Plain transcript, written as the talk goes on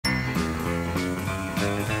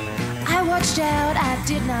marched out, I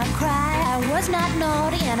did not cry. I was not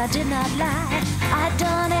naughty and I did not lie. I'd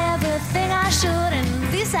done everything I should,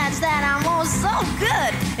 and besides that, I'm oh so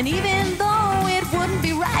good. And even though it wouldn't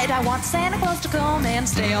be right, I want Santa Claus to come and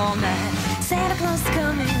stay all night. Santa Claus is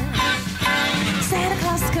coming. Santa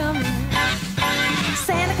Claus is coming.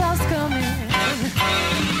 Santa Claus is coming.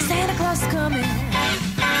 Santa Claus is coming.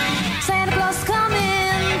 Santa Claus is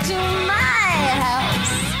coming to my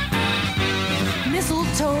house.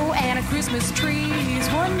 Mistletoe and a Christmas trees,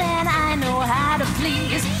 one man I know how to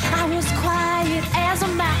please. I was quiet as a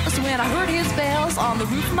mouse when I heard his bells on the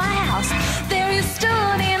roof of my house. There he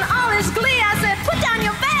stood in all his glee. I said, put down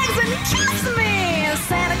your bags and kiss me.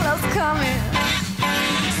 Santa Claus is coming.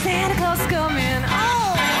 Santa Claus is coming.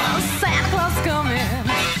 Oh, Santa Claus is coming.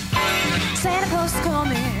 Santa Claus is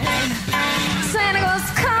coming. Santa Claus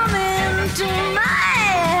is coming to my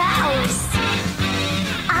house.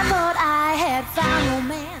 I thought I had found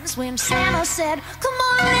romance when Santa said, come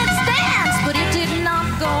on, let's dance. But it did not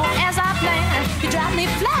go as I planned. He dropped me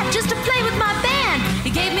flat just to play with my band. He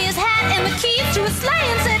gave me his hat and the keys to his sleigh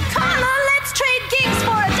and said, Karla, let's trade gigs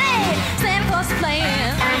for a day. Santa Claus is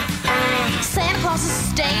playing. Santa Claus is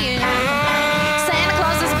staying.